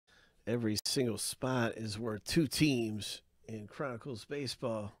Every single spot is worth 2 teams in Chronicles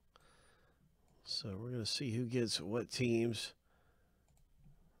baseball. So we're going to see who gets what teams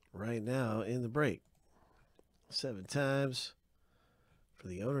right now in the break. 7 times for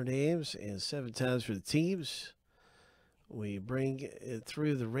the owner names and 7 times for the teams. We bring it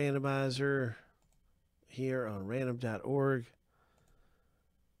through the randomizer here on random.org.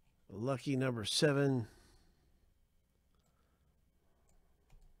 Lucky number 7.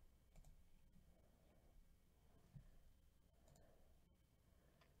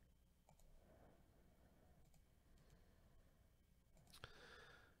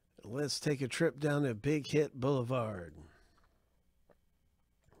 Let's take a trip down to Big Hit Boulevard.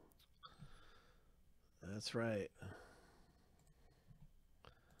 That's right.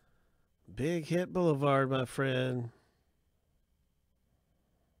 Big Hit Boulevard, my friend.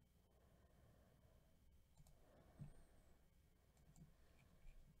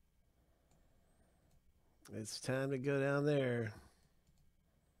 It's time to go down there.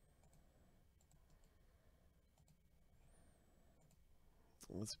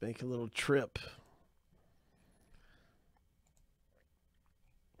 Let's make a little trip.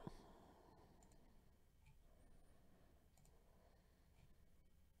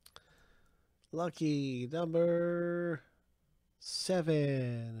 Lucky number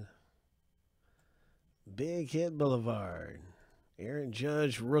 7. Big Hit Boulevard. Aaron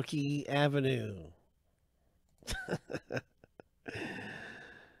Judge, Rookie Avenue.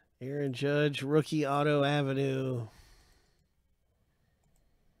 Aaron Judge, Rookie Auto Avenue.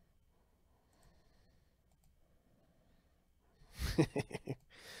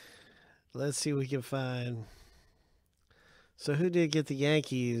 Let's see what we can find. So who did get the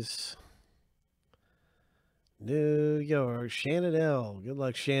Yankees? New York, Shannon L. Good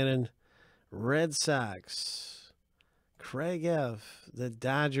luck, Shannon. Red Sox. Craig F. The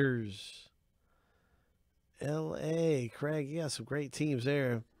Dodgers. L.A. Craig, you got some great teams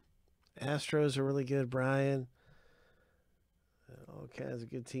there. Astros are really good, Brian. All kinds of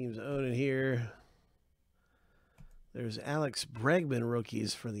good teams owning here. There's Alex Bregman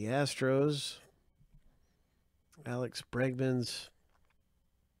rookies for the Astros. Alex Bregman's.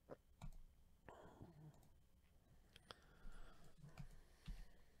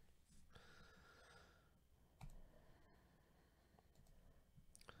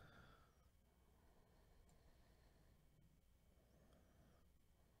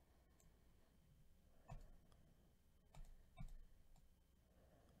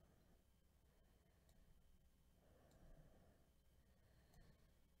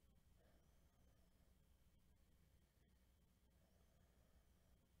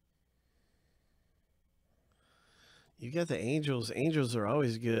 You got the Angels. Angels are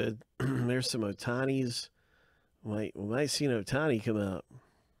always good. There's some Otanis. We might see an Otani come out.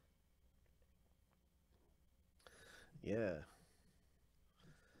 Yeah.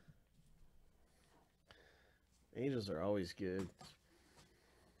 Angels are always good.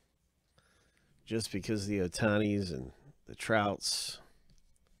 Just because the Otanis and the Trouts.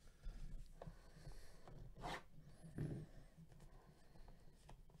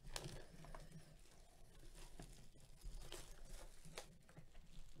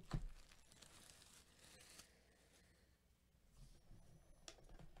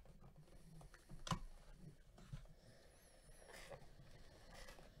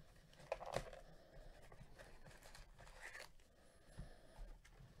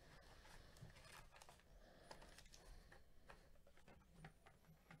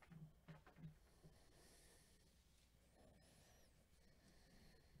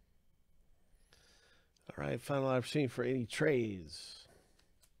 All right, final opportunity for any trades.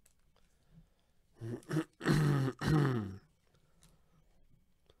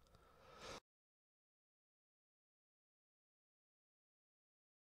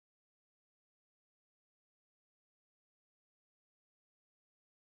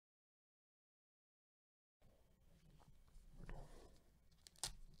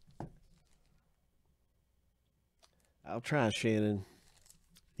 I'll try, Shannon.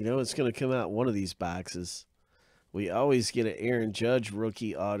 You know it's going to come out one of these boxes. We always get an Aaron Judge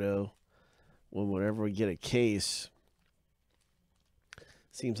rookie auto whenever we get a case.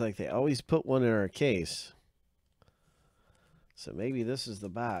 Seems like they always put one in our case. So maybe this is the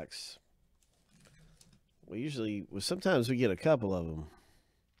box. Sometimes we get a couple of them.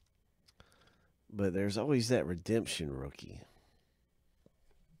 But there's always that redemption rookie.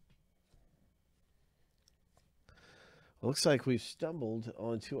 Looks like we've stumbled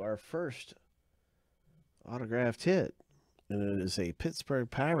onto our first autographed hit. And it is a Pittsburgh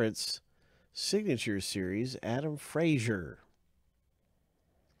Pirates Signature Series, Adam Frazier.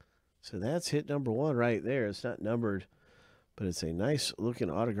 So that's hit number 1 right there. It's not numbered, but it's a nice looking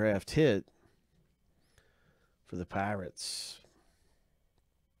autographed hit for the Pirates.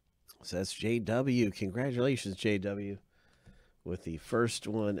 So that's JW. Congratulations, JW, with the first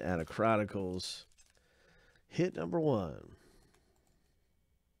one out of Chronicles. Hit number 1.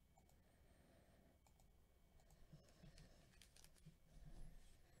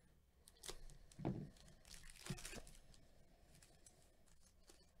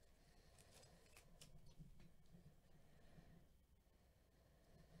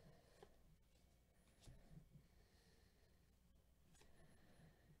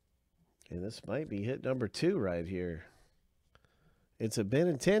 And this might be hit number 2 right here. It's a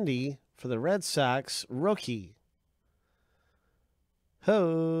Benintendi for the Red Sox rookie.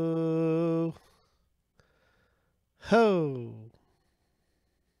 Ho! Ho!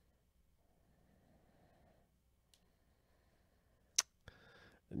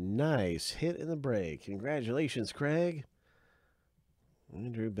 Nice hit in the break. Congratulations, Craig.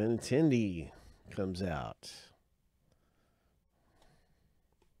 Andrew Benintendi comes out.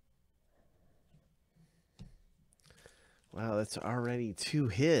 Wow, that's already 2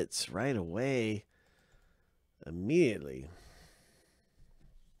 hits right away. Immediately.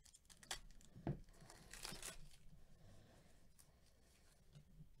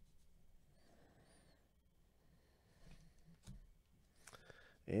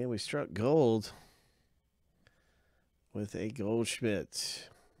 And we struck gold with a Goldschmidt.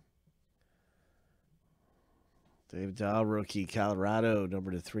 Dave Dahl, rookie, Colorado,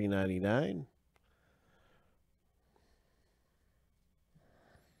 number /399.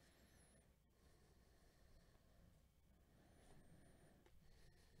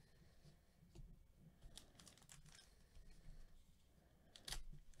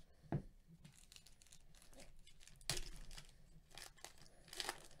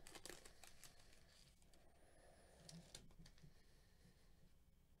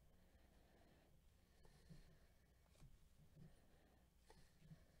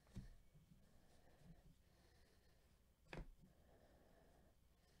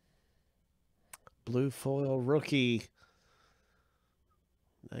 Blue foil rookie.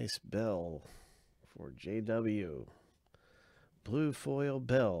 Nice bell for JW. Blue foil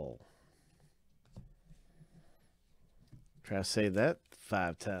bell. Try to say that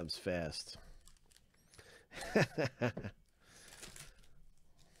 5 times fast.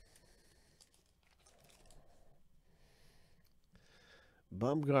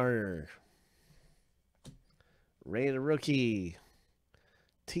 Bumgarner. Rated rookie.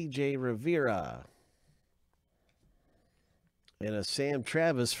 TJ Rivera. And a Sam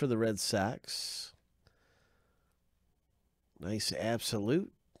Travis for the Red Sox. Nice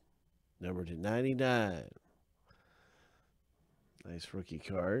absolute. Number /99. Nice rookie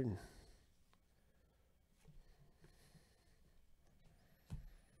card.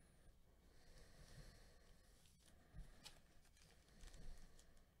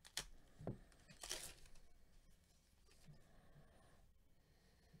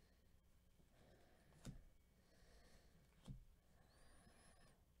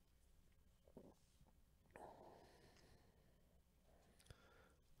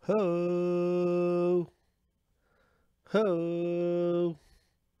 Ho! Ho!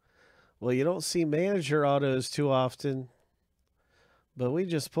 Well, you don't see manager autos too often, but we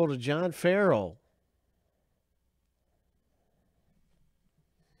just pulled a John Farrell.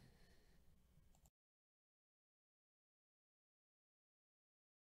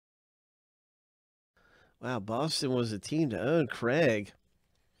 Wow, Boston was a team to own. Craig,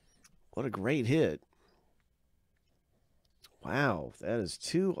 what a great hit. Wow, that is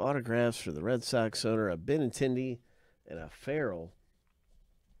 2 autographs for the Red Sox owner, a Benintendi and a Farrell.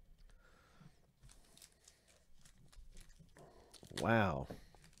 Wow.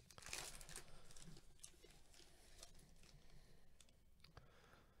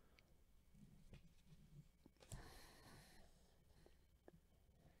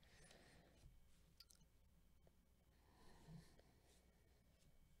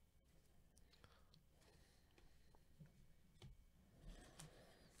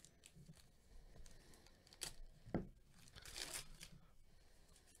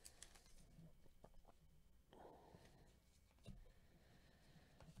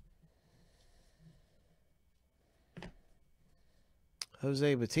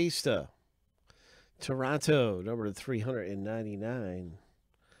 Jose Bautista. Toronto, number /399.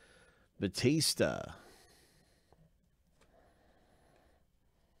 Bautista.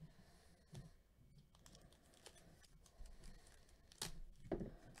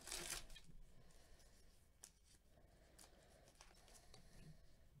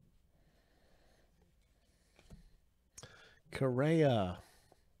 Correa.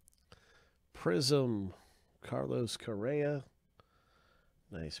 Prism. Carlos Correa.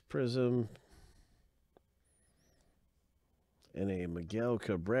 Nice prism. And a Miguel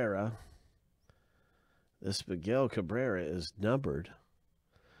Cabrera. This Miguel Cabrera is numbered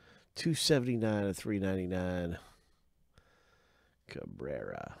 279 of 399.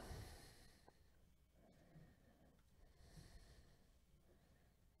 Cabrera.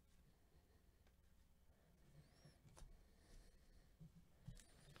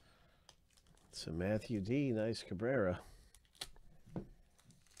 So Matthew D, nice Cabrera.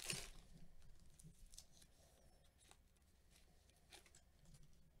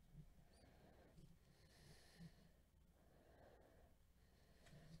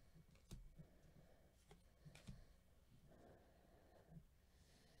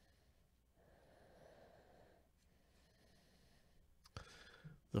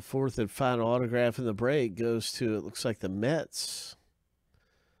 The fourth and final autograph in the break goes to, it looks like, the Mets.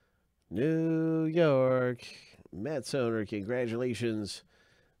 New York Mets owner. Congratulations.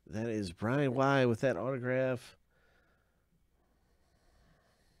 That is Brian Y with that autograph.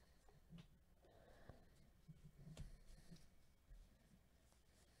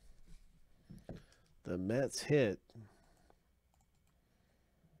 The Mets hit.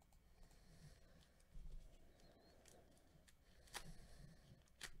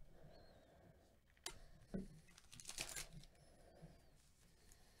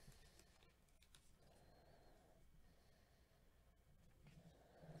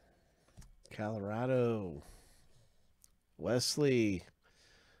 Colorado. Wesley.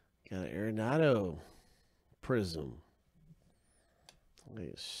 Got an Arenado prism.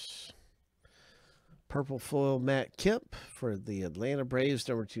 Nice. Purple foil Matt Kemp for the Atlanta Braves,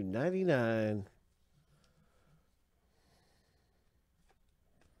 number 299.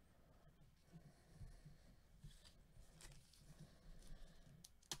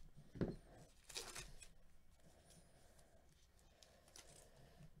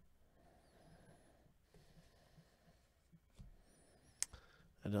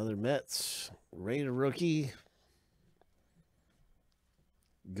 Another Mets rated rookie.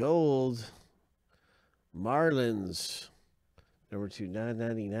 Gold. Marlins. Number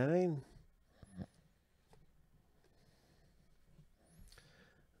 2/999.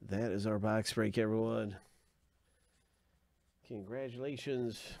 That is our box break, everyone.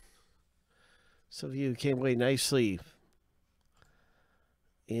 Congratulations. Some of you came away nicely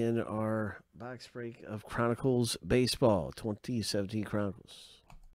in our box break of Chronicles Baseball, 2017 Chronicles.